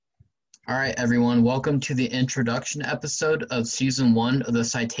All right, everyone, welcome to the introduction episode of season one of the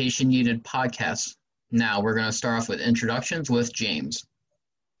Citation Needed podcast. Now, we're going to start off with introductions with James.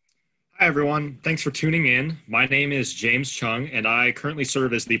 Hi, everyone. Thanks for tuning in. My name is James Chung, and I currently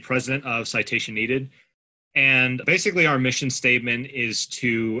serve as the president of Citation Needed. And basically, our mission statement is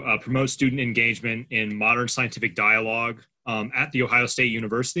to promote student engagement in modern scientific dialogue at The Ohio State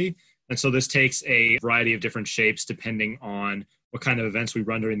University. And so this takes a variety of different shapes depending on what kind of events we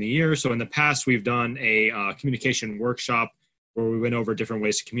run during the year. So in the past, we've done a communication workshop where we went over different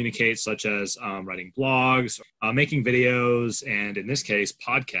ways to communicate, such as writing blogs, making videos, and in this case,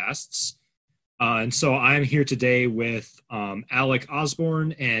 podcasts. And so I'm here today with Alec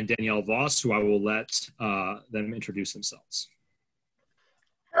Osborne and Danielle Voss, who I will let them introduce themselves.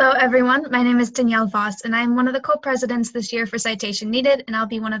 Hello, everyone. My name is Danielle Voss, and I'm one of the co-presidents this year for Citation Needed, and I'll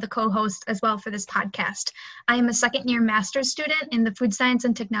be one of the co-hosts as well for this podcast. I am a second-year master's student in the Food Science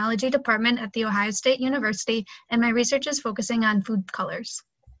and Technology Department at The Ohio State University, and my research is focusing on food colors.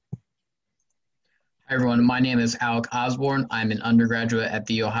 Hi, everyone. My name is Alec Osborne. I'm an undergraduate at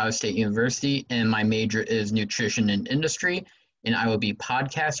The Ohio State University, and my major is nutrition and industry, and I will be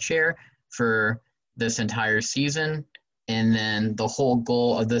podcast chair for this entire season. And then the whole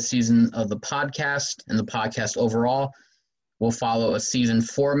goal of this season of the podcast and the podcast overall will follow a season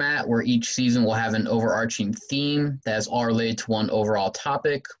format where each season will have an overarching theme that is all related to one overall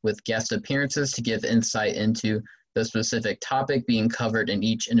topic with guest appearances to give insight into the specific topic being covered in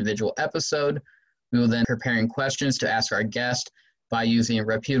each individual episode. We will then be preparing questions to ask our guest by using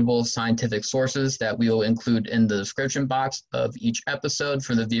reputable scientific sources that we will include in the description box of each episode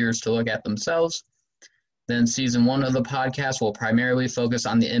for the viewers to look at themselves. Then season one of the podcast will primarily focus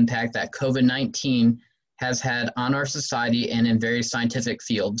on the impact that COVID-19 has had on our society and in various scientific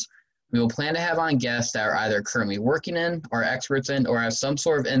fields. We will plan to have on guests that are either currently working in, are experts in, or have some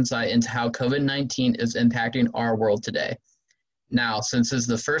sort of insight into how COVID-19 is impacting our world today. Now, since this is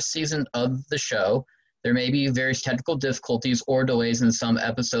the first season of the show, there may be various technical difficulties or delays in some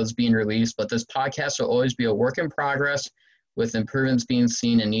episodes being released, but this podcast will always be a work in progress, with improvements being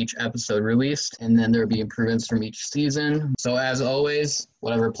seen in each episode released, and then there'll be improvements from each season. So as always,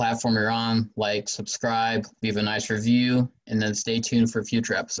 whatever platform you're on, like, subscribe, leave a nice review, and then stay tuned for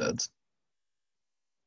future episodes.